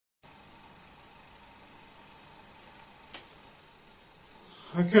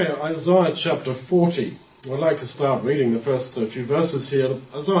Okay, Isaiah chapter 40. I'd like to start reading the first few verses here.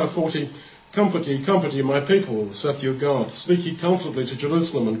 Isaiah 40, comfort ye, my people, saith your God. Speak ye comfortably to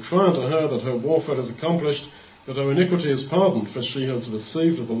Jerusalem, and cry unto her that her warfare is accomplished, that her iniquity is pardoned, for she has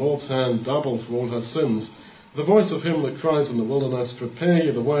received of the Lord's hand double for all her sins. The voice of him that cries in the wilderness, prepare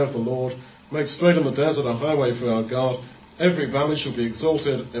ye the way of the Lord, make straight in the desert a highway for our God. Every valley shall be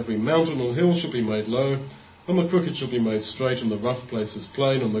exalted, every mountain and hill shall be made low, and the crooked shall be made straight, and the rough places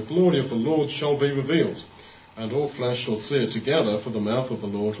plain, and the glory of the Lord shall be revealed. And all flesh shall see it together, for the mouth of the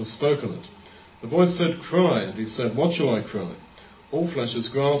Lord has spoken it. The voice said, cry, and he said, what shall I cry? All flesh is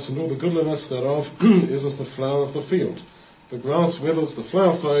grass, and all the goodliness thereof is as the flower of the field. The grass withers, the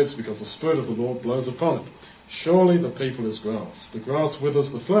flower fades, because the Spirit of the Lord blows upon it. Surely the people is grass. The grass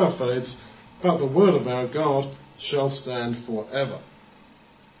withers, the flower fades, but the word of our God shall stand forever.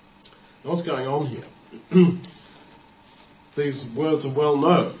 Now what's going on here? These words are well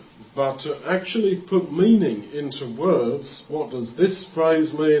known, but to actually put meaning into words, what does this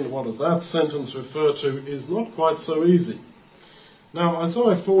phrase mean, what does that sentence refer to, is not quite so easy. Now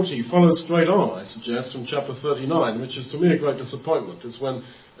Isaiah 40 follows straight on, I suggest, from chapter 39, which is to me a great disappointment. It's when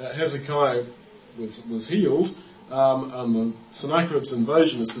Hezekiah was healed, and the Sennacherib's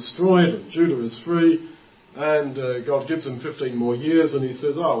invasion is destroyed, and Judah is free, and God gives him 15 more years, and he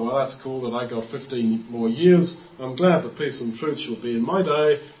says, oh, well, that's cool that I got 15 more years. I'm glad that peace and truth shall be in my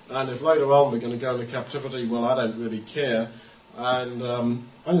day, and if later on we're going to go into captivity, well, I don't really care. And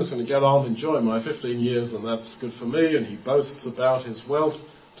I'm just going to get on, enjoy my 15 years, and that's good for me. And he boasts about his wealth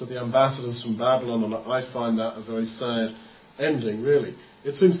to the ambassadors from Babylon, and I find that a very sad ending, really.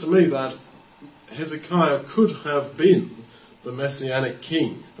 It seems to me that Hezekiah could have been the Messianic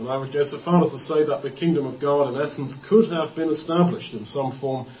king, and I would go so far as to say that the kingdom of God in essence could have been established in some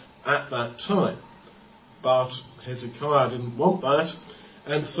form at that time. But Hezekiah didn't want that,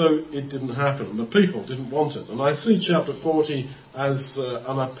 and so it didn't happen, and the people didn't want it. And I see chapter 40 as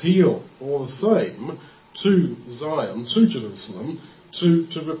an appeal, all the same, to Zion, to Jerusalem, to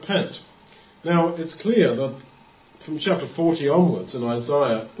repent. Now, it's clear that from chapter 40 onwards in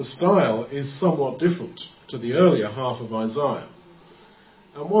Isaiah, the style is somewhat different to the earlier half of Isaiah.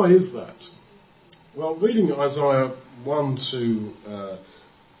 And why is that? Well, reading Isaiah 1 to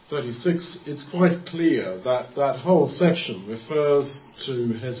 36, it's quite clear that that whole section refers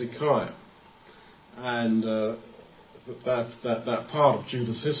to Hezekiah and that part of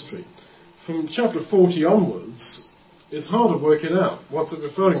Judah's history. From chapter 40 onwards, it's hard to work it out. What's it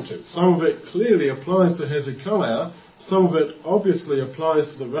referring to? Some of it clearly applies to Hezekiah, some of it obviously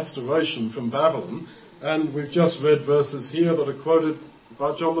applies to the restoration from Babylon, and we've just read verses here that are quoted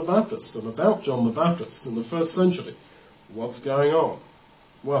by John the Baptist and about John the Baptist in the first century. What's going on?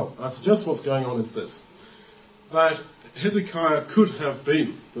 Well, I suggest what's going on is this, that Hezekiah could have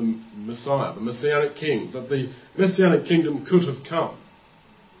been the Messiah, the Messianic king, that the Messianic kingdom could have come.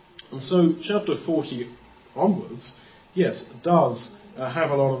 And so chapter 40 onwards, yes, does have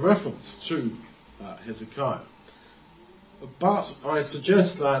a lot of reference to Hezekiah. But I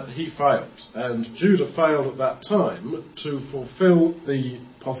suggest that he failed, and Judah failed at that time to fulfill the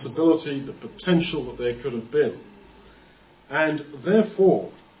possibility, the potential that there could have been. And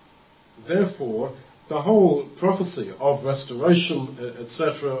therefore, the whole prophecy of restoration,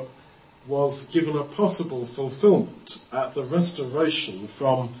 etc., was given a possible fulfillment at the restoration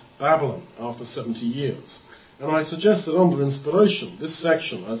from Babylon after 70 years. And I suggest that under inspiration, this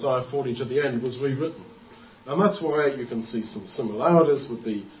section, Isaiah 40 to the end, was rewritten. And that's why you can see some similarities with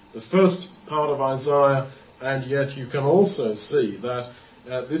the first part of Isaiah, and yet you can also see that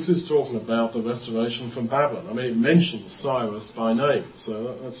this is talking about the restoration from Babylon. I mean, it mentions Cyrus by name,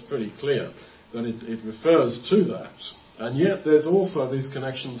 so that's pretty clear that it refers to that. And yet there's also these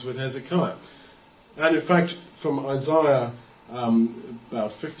connections with Hezekiah. And in fact, from Isaiah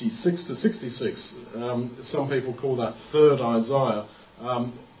about 56 to 66, some people call that third Isaiah,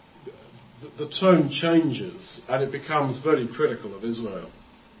 the tone changes and it becomes very critical of Israel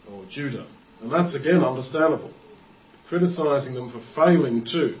or Judah. And that's again understandable, criticizing them for failing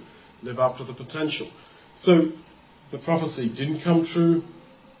to live up to the potential. So the prophecy didn't come true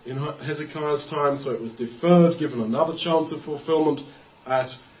in Hezekiah's time, so it was deferred, given another chance of fulfillment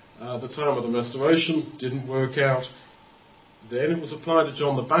at the time of the restoration. Didn't work out. Then it was applied to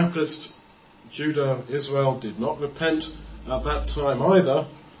John the Baptist. Judah, Israel did not repent at that time either.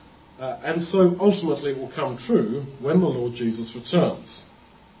 And so ultimately it will come true when the Lord Jesus returns.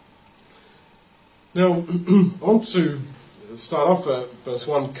 Now, I want to start off at verse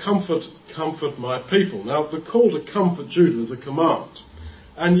 1, comfort, comfort my people. Now, the call to comfort Judah is a command.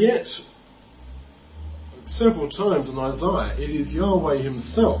 And yet, several times in Isaiah, it is Yahweh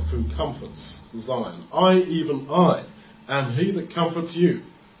himself who comforts Zion. Even I, am he that comforts you.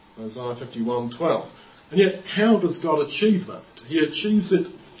 Isaiah 51:12. And yet, how does God achieve that? He achieves it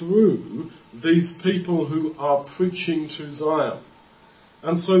through these people who are preaching to Zion.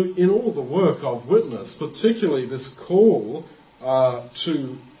 And so in all the work of witness, particularly this call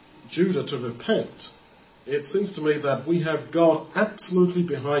to Judah to repent, it seems to me that we have God absolutely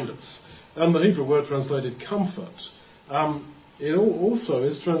behind us. And the Hebrew word translated comfort, it also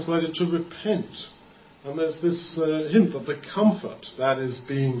is translated to repent. And there's this hint that the comfort that is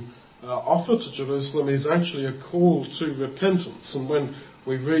being offered to Jerusalem is actually a call to repentance. And when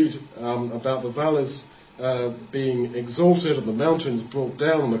we read about the valleys being exalted and the mountains brought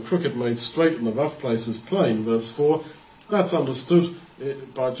down and the crooked made straight and the rough places plain, verse 4, that's understood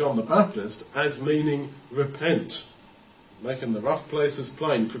by John the Baptist as meaning repent, making the rough places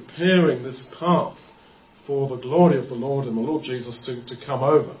plain, preparing this path for the glory of the Lord and the Lord Jesus to come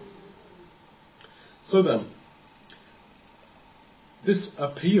over. So then, this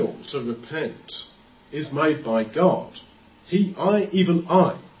appeal to repent is made by God. Even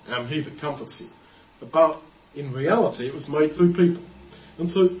I am he that comforts you. But in reality, it was made through people. And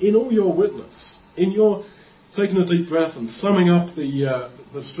so in all your witness, in your taking a deep breath and summing up the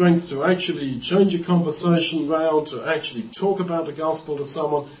strength to actually change a conversation round, to actually talk about the gospel to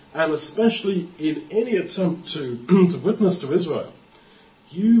someone, and especially in any attempt to witness to Israel,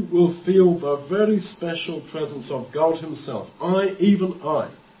 you will feel the very special presence of God himself. Even I,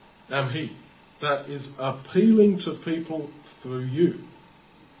 am he that is appealing to people through you.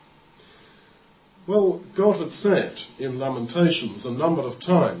 Well, God had said in Lamentations a number of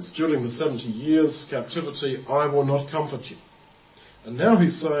times during the 70 years captivity, I will not comfort you. And now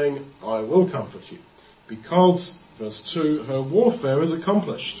he's saying, I will comfort you, because, verse 2, her warfare is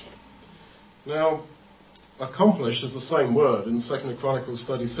accomplished. Now, accomplished is the same word in 2 Chronicles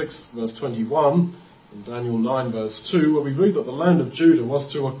 36, verse 21, and Daniel 9, verse 2, where we read that the land of Judah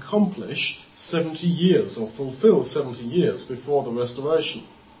was to accomplish 70 years, or fulfill 70 years before the restoration.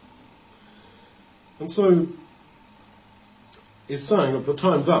 And so, it's saying that the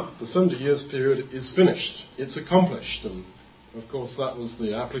time's up. The 70 years period is finished. It's accomplished. And, of course, that was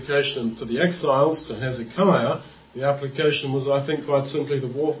the application to the exiles, to Hezekiah. The application was, I think, quite simply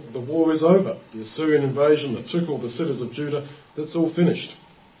the war is over. The Assyrian invasion that took all the cities of Judah, that's all finished.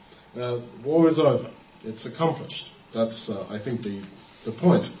 War is over. It's accomplished. That's, I think, the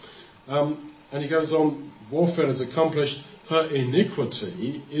point. And he goes on, warfare is accomplished, her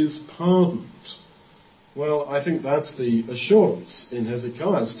iniquity is pardoned. Well, I think that's the assurance in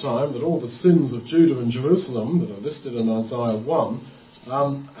Hezekiah's time that all the sins of Judah and Jerusalem that are listed in Isaiah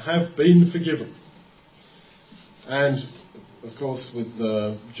 1 have been forgiven. And, of course, with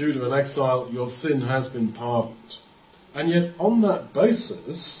Judah in exile, your sin has been pardoned. And yet, on that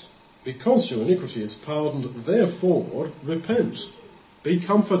basis, because your iniquity is pardoned, therefore, repent. Be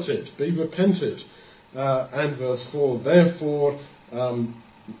comforted, be repented. And verse 4, therefore,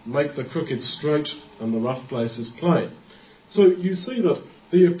 make the crooked straight and the rough places plain. So you see that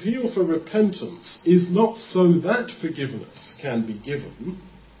the appeal for repentance is not so that forgiveness can be given.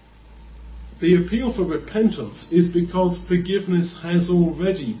 The appeal for repentance is because forgiveness has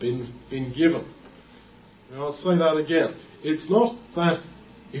already been given. And I'll say that again. It's not that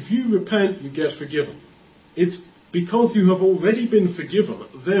if you repent, you get forgiven. It's because you have already been forgiven,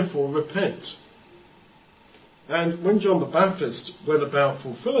 therefore repent. And when John the Baptist went about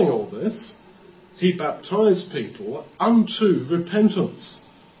fulfilling all this, he baptized people unto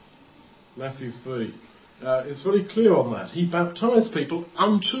repentance. Matthew 3 is very clear on that. He baptized people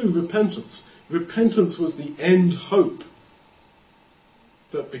unto repentance. Repentance was the end hope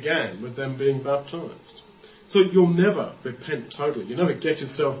that began with them being baptized. So you'll never repent totally. You never get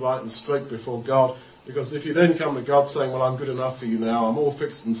yourself right and straight before God, because if you then come to God saying, well, I'm good enough for you now, I'm all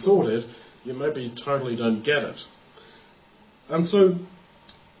fixed and sorted, you maybe totally don't get it. And so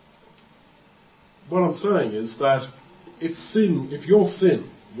what I'm saying is that if your sin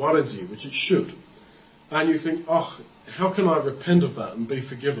worries you, which it should, and you think, oh, how can I repent of that and be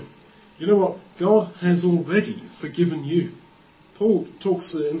forgiven? You know what? God has already forgiven you. Paul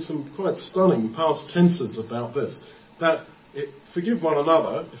talks in some quite stunning past tenses about this, that forgive one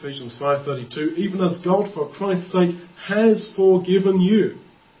another, Ephesians 5:32, even as God for Christ's sake has forgiven you.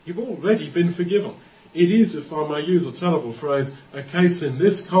 You've already been forgiven. It is, if I may use a terrible phrase, a case in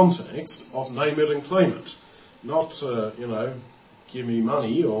this context of name it and claim it. Not, give me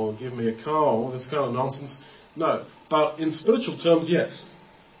money or give me a car or this kind of nonsense. No. But in spiritual terms, yes.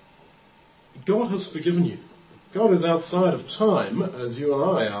 God has forgiven you. God is outside of time, as you and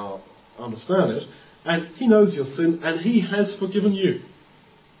I understand it, And he knows your sin, and he has forgiven you.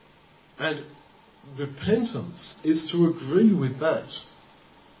 And repentance is to agree with that.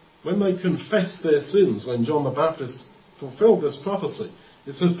 When they confess their sins, when John the Baptist fulfilled this prophecy,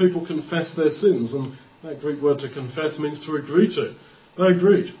 it says people confess their sins, and that Greek word to confess means to agree to. They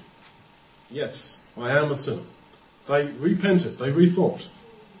agreed. Yes, I am a sinner. They repented, they rethought.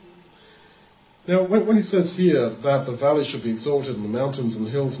 Now, when he says here that the valley should be exalted and the mountains and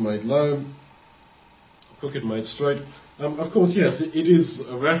hills made low, crooked made straight, of course, yes, it is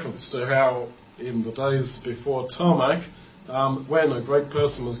a reference to how in the days before tarmac, when a great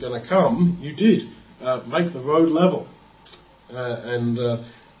person was going to come, you did make the road level.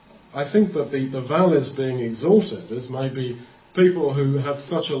 I think that the valleys being exalted is maybe people who have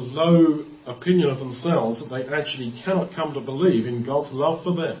such a low opinion of themselves that they actually cannot come to believe in God's love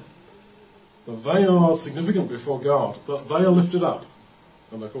for them. That they are significant before God, that they are lifted up.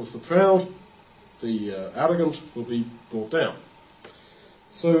 And of course the proud, the arrogant will be brought down.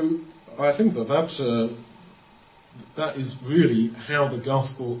 So I think that is really how the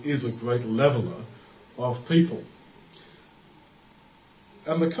gospel is a great leveller of people.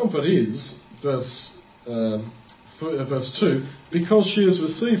 And the comfort is, verse 2, because she has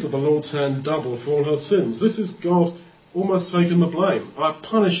received of the Lord's hand double for all her sins. This is God almost taking the blame. I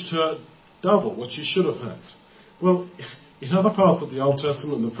punished her double what she should have had. Well, in other parts of the Old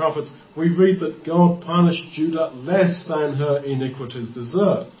Testament and the prophets, we read that God punished Judah less than her iniquities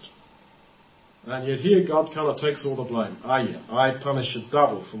deserved. And yet here God kind of takes all the blame. I punish you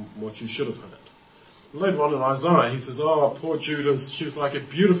double from what you should have had. Later on in Isaiah, he says, poor Judah, she was like a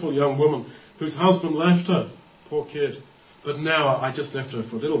beautiful young woman whose husband left her. Poor kid. But now I just left her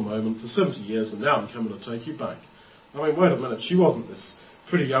for a little moment for 70 years and now I'm coming to take you back. I mean, wait a minute, she wasn't this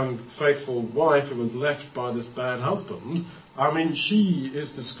pretty young, faithful wife who was left by this bad husband. I mean, she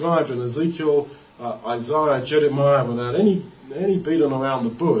is described in Ezekiel, Isaiah, Jeremiah, without any beating around the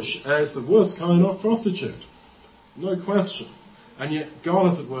bush, as the worst kind of prostitute. No question. And yet God,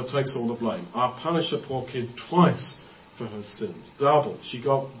 as it were, takes all the blame. I punish a poor kid twice for her sins. Double. She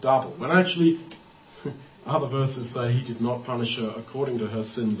got double. When actually, other verses say he did not punish her according to her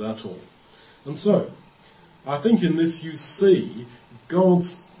sins at all. And so, I think in this you see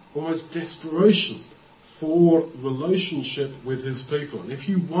God's almost desperation for relationship with his people. And if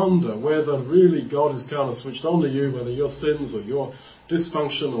you wonder whether really God is kind of switched on to you, whether your sins or your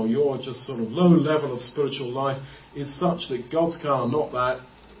dysfunction or your just sort of low level of spiritual life is such that God's kind of not that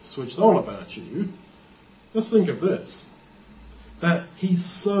switched on about you, let's think of this. That he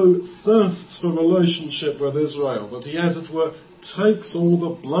so thirsts for relationship with Israel that he, as it were, takes all the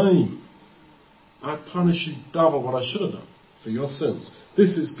blame. I punish you double what I should have done for your sins.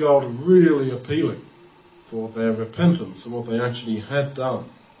 This is God really appealing for their repentance and what they actually had done.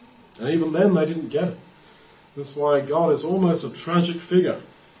 And even then they didn't get it. That's why God is almost a tragic figure.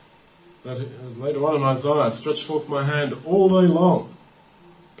 That later on in Isaiah, stretch forth my hand all day long,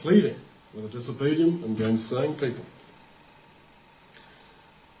 pleading with a disobedient and gainsaying people.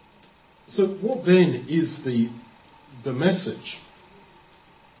 So what then is the message?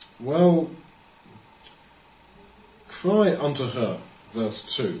 Well, cry unto her,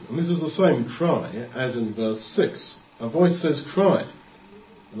 verse 2. And this is the same cry as in verse 6. A voice says cry.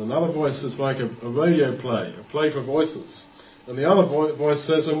 And another voice is like a radio play, a play for voices. And the other voice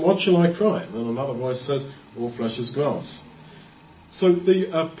says, and what shall I cry? And then another voice says, all flesh is grass. So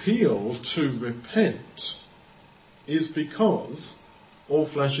the appeal to repent is because all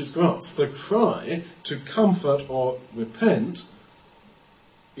flesh is grass. The cry to comfort or repent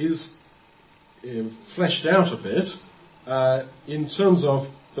is fleshed out a bit in terms of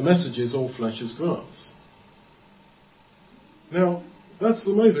the message is all flesh is grass. Now, that's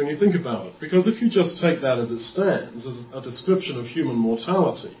amazing when you think about it, because if you just take that as it stands, as a description of human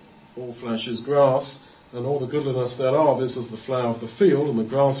mortality, all flesh is grass, and all the goodliness thereof is as the flower of the field, and the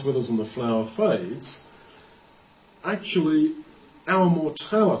grass withers and the flower fades, actually, our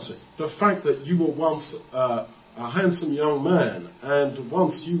mortality, the fact that you were once a handsome young man, and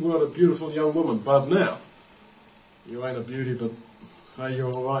once you were a beautiful young woman, but now, you ain't a beauty, but hey,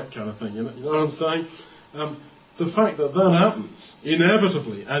 you're alright kind of thing, you know what I'm saying? The fact that that happens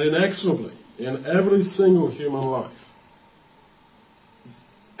inevitably and inexorably in every single human life.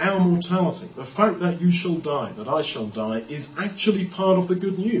 Our mortality, the fact that you shall die, that I shall die, is actually part of the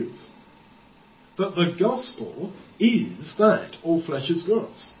good news. That the gospel is that all flesh is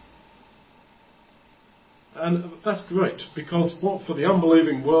grass. And that's great, because what for the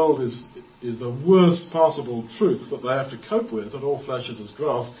unbelieving world is the worst possible truth that they have to cope with, that all flesh is as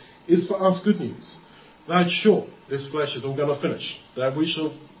grass, is for us good news. That sure, this flesh is all going to finish. That we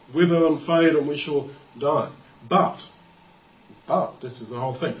shall wither and fade and we shall die. But, this is the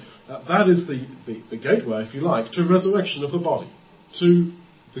whole thing, that is the gateway, if you like, to resurrection of the body, to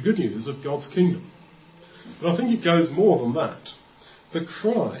the good news of God's kingdom. But I think it goes more than that. The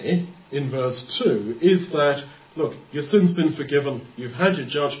cry in verse 2 is that, look, your sin's been forgiven, you've had your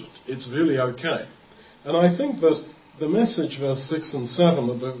judgment, it's really okay. And I think that the message, verse 6 and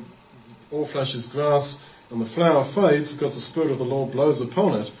 7, that all flesh is grass and the flower fades because the Spirit of the Lord blows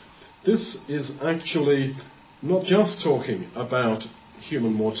upon it, this is actually not just talking about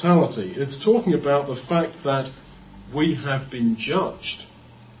human mortality, it's talking about the fact that we have been judged.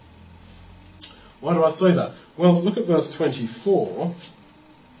 Why do I say that? Well, look at verse 24,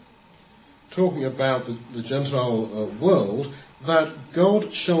 talking about the Gentile world, that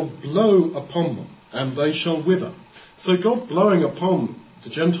God shall blow upon them, and they shall wither. So God blowing upon the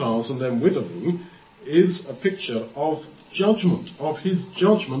Gentiles and them withering is a picture of judgment, of his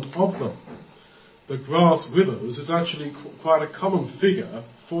judgment of them. The grass withers is actually quite a common figure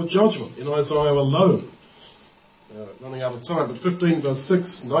for judgment in Isaiah alone. Running out of time, but 15 verse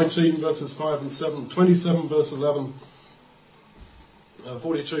 6, 19 verses 5 and 7, 27 verse 11,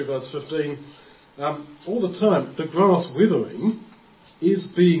 42 verse 15, all the time the grass withering is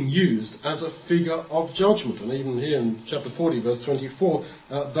being used as a figure of judgment. And even here in chapter 40 verse 24,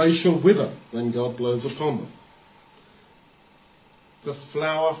 they shall wither when God blows upon them. The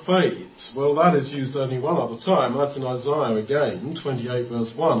flower fades. Well, that is used only one other time. That's in Isaiah again, 28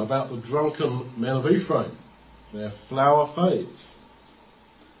 verse 1, about the drunken men of Ephraim. Their flower fades.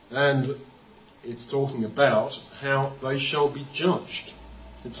 And it's talking about how they shall be judged.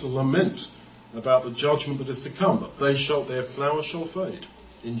 It's a lament about the judgment that is to come, that their flower shall fade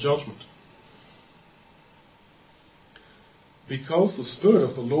in judgment. Because the Spirit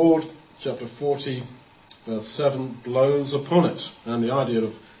of the Lord, chapter 40, verse 7, blows upon it. And the idea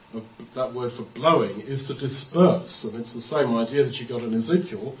of that word for blowing is to disperse. And it's the same idea that you got in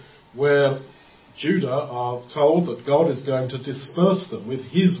Ezekiel, where Judah are told that God is going to disperse them with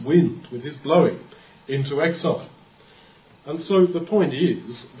his wind, with his blowing, into exile. And so the point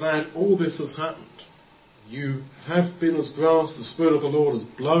is that all this has happened. You have been as grass, the Spirit of the Lord has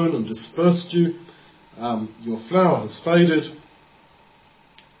blown and dispersed you, your flower has faded,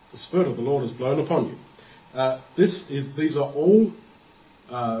 the Spirit of the Lord has blown upon you. These are all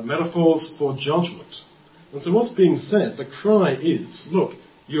metaphors for judgment. And so what's being said, the cry is, look,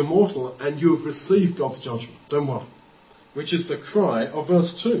 you're mortal and you have received God's judgment, don't worry. Which is the cry of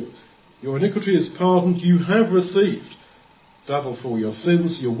verse 2. Your iniquity is pardoned, you have received double for your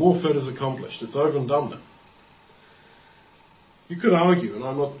sins, your warfare is accomplished, it's over and done now. You could argue, and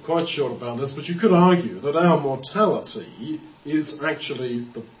I'm not quite sure about this, but you could argue that our mortality is actually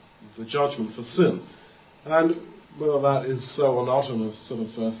the judgment for sin. And whether that is so or not on a sort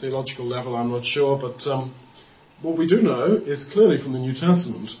of theological level, I'm not sure, but what we do know is clearly from the New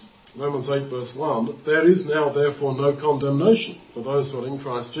Testament, Romans 8 verse 1, that there is now therefore no condemnation for those who are in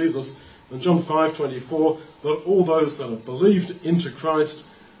Christ Jesus. And John 5:24, that all those that have believed into Christ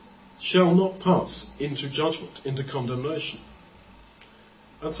shall not pass into judgment, into condemnation.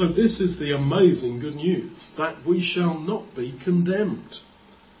 And so this is the amazing good news, that we shall not be condemned.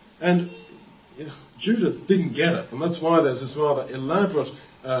 And Judah didn't get it, and that's why there's this rather elaborate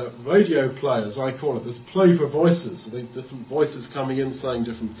radio play, as I call it, this play for voices, with different voices coming in saying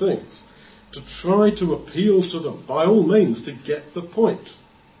different things, to try to appeal to them, by all means, to get the point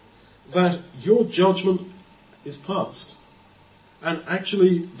that your judgment is past. And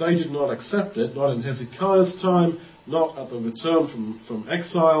actually, they did not accept it, not in Hezekiah's time, not at the return from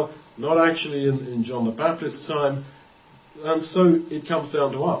exile, not actually in John the Baptist's time. And so it comes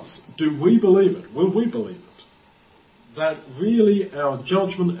down to us. Do we believe it? Will we believe it? That really our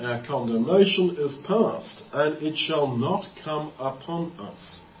judgment, our condemnation is past, and it shall not come upon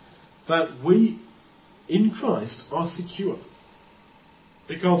us. That we, in Christ, are secure.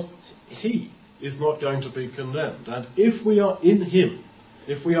 Because he is not going to be condemned. And if we are in him,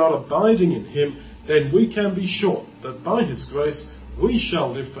 if we are abiding in him, then we can be sure that by his grace we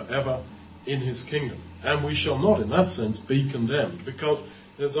shall live forever in his kingdom. And we shall not, in that sense, be condemned. Because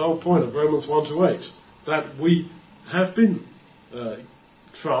there's the whole point of Romans 1-8, that we have been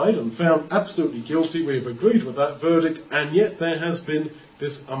tried and found absolutely guilty. We have agreed with that verdict, and yet there has been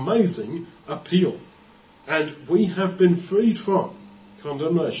this amazing appeal. And we have been freed from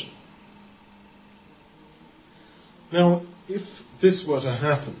condemnation. Now, if this were to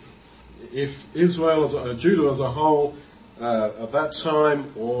happen, if Israel, Judah as a whole, at that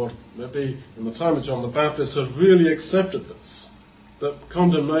time, or maybe in the time of John the Baptist, had really accepted this, that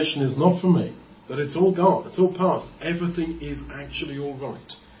condemnation is not for me, that it's all gone, it's all past, everything is actually all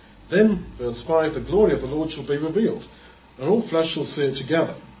right, Then, verse 5, the glory of the Lord shall be revealed, and all flesh shall see it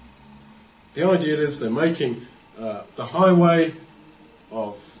together. The idea is they're making the highway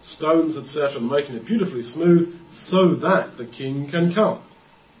of stones, etc., and making it beautifully smooth so that the king can come.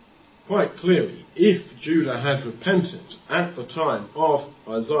 Quite clearly, if Judah had repented at the time of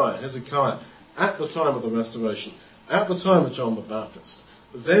Isaiah, Hezekiah, at the time of the restoration, at the time of John the Baptist,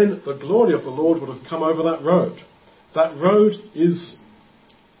 then the glory of the Lord would have come over that road. That road is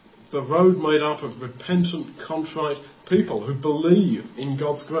the road made up of repentant, contrite people who believe in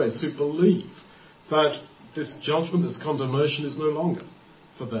God's grace, who believe that this judgment, this condemnation is no longer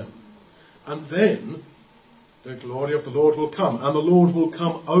for them. And then the glory of the Lord will come, and the Lord will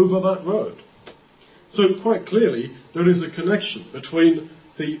come over that road. So quite clearly, there is a connection between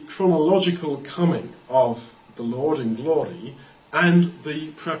the chronological coming of the Lord in glory and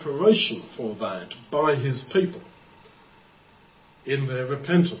the preparation for that by his people in their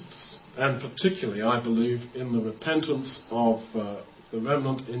repentance, and particularly, I believe, in the repentance of the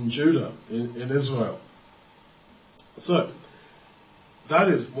remnant in Judah, in Israel. So, that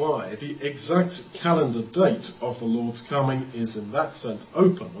is why the exact calendar date of the Lord's coming is in that sense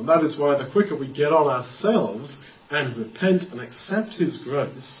open, and that is why the quicker we get on ourselves and repent and accept his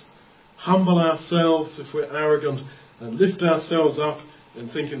grace, humble ourselves if we're arrogant, and lift ourselves up and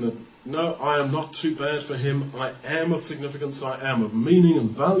thinking that, no, I am not too bad for him, I am of significance, I am of meaning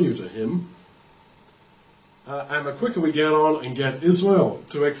and value to him. And the quicker we get on and get Israel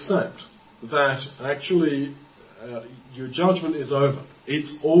to accept that actually your judgment is over,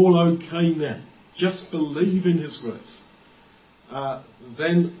 it's all okay now, just believe in his grace,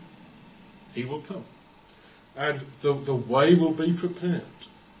 then he will come. And the way will be prepared.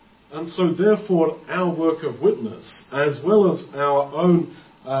 And so therefore our work of witness, as well as our own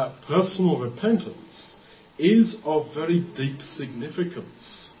personal repentance, is of very deep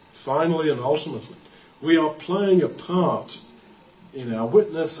significance, finally and ultimately. We are playing a part in our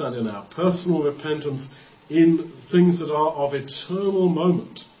witness and in our personal repentance in things that are of eternal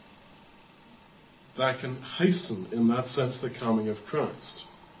moment, that can hasten, in that sense, the coming of Christ.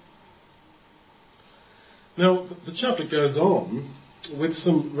 Now, the chapter goes on with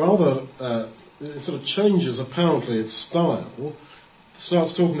some rather sort of changes, apparently, its style. It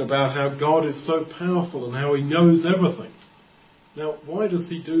starts talking about how God is so powerful and how he knows everything. Now, why does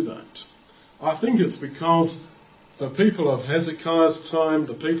he do that? I think it's because the people of Hezekiah's time,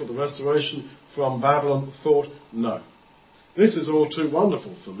 the people of the restoration from Babylon, thought, no, this is all too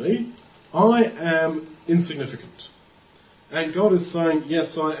wonderful for me. I am insignificant. And God is saying,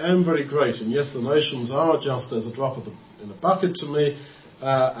 yes, I am very great, and yes, the nations are just as a drop in a bucket to me,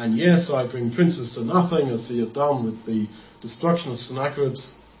 and yes, I bring princes to nothing, as he had done with the destruction of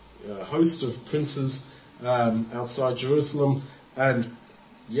Sennacherib's host of princes outside Jerusalem, and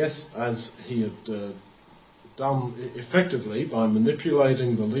yes, as he had done effectively by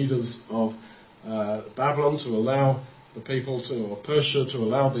manipulating the leaders of Babylon to allow the people to, or Persia to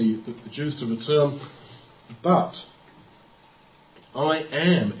allow the Jews to return. But I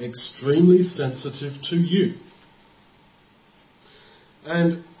am extremely sensitive to you.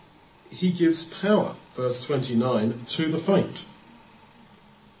 And he gives power, verse 29, to the faint.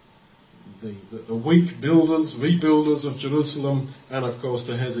 The weak builders, rebuilders of Jerusalem, and of course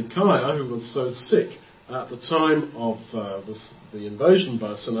to Hezekiah, who was so sick at the time of the invasion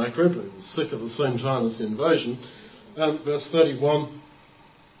by Sennacherib, who was sick at the same time as the invasion. And verse 30,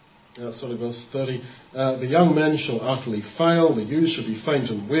 the young men shall utterly fail, the youth shall be faint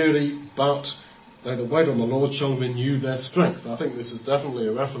and weary, but they that wait on the Lord shall renew their strength. I think this is definitely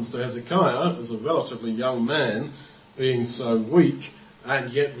a reference to Hezekiah as a relatively young man being so weak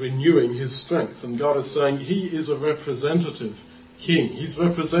and yet renewing his strength. And God is saying he is a representative king. He's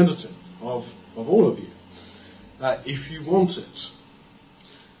representative of all of you, if you want it.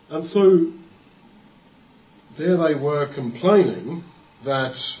 And so there they were complaining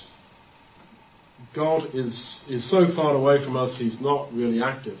that God is so far away from us, he's not really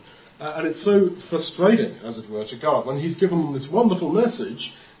active. And it's so frustrating, as it were, to God when he's given them this wonderful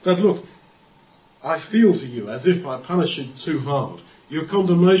message that, look, I feel to you as if I punish you too hard. Your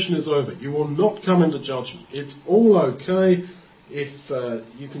condemnation is over. You will not come into judgment. It's all okay. If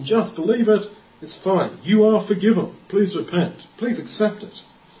you can just believe it, it's fine. You are forgiven. Please repent. Please accept it.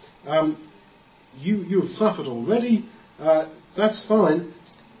 You have suffered already. That's fine.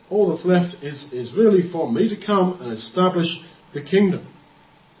 All that's left is really for me to come and establish the kingdom.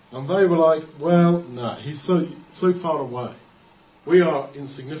 And they were like, well, no, he's so far away. We are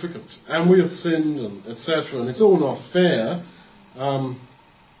insignificant, and we have sinned, and etc., and it's all not fair.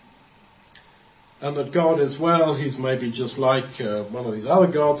 and that God is, well, he's maybe just like one of these other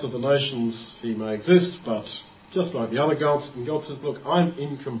gods of the nations. He may exist, but just like the other gods. And God says, look, I'm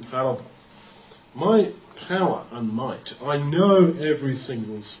incomparable. My power and might, I know every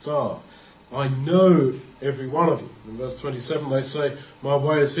single star. I know every one of you. In verse 27 they say, my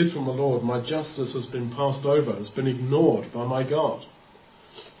way is hid from the Lord, my justice has been passed over, has been ignored by my God.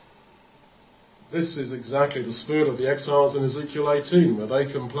 This is exactly the spirit of the exiles in Ezekiel 18, where they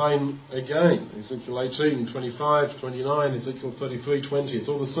complain again. Ezekiel 18, 25, 29, Ezekiel 33, 20, it's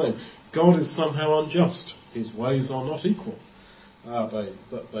all the same. God is somehow unjust. His ways are not equal.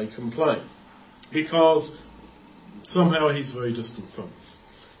 They complain. Because somehow he's very distant from us.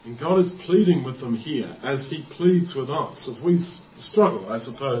 And God is pleading with them here as he pleads with us, as we struggle, I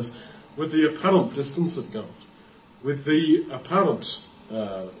suppose, with the apparent distance of God, with the apparent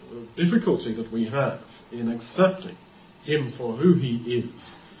difficulty that we have in accepting him for who he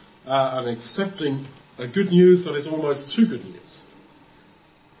is, and accepting a good news that is almost too good news.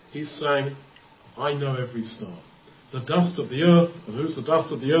 He's saying, I know every star. The dust of the earth, and who's the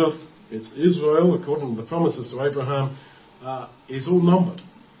dust of the earth? It's Israel, according to the promises to Abraham, is all numbered.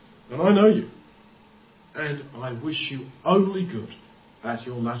 And I know you. And I wish you only good at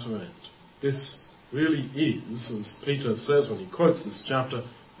your latter end. This really is, as Peter says when he quotes this chapter,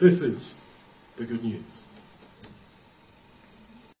 this is the good news.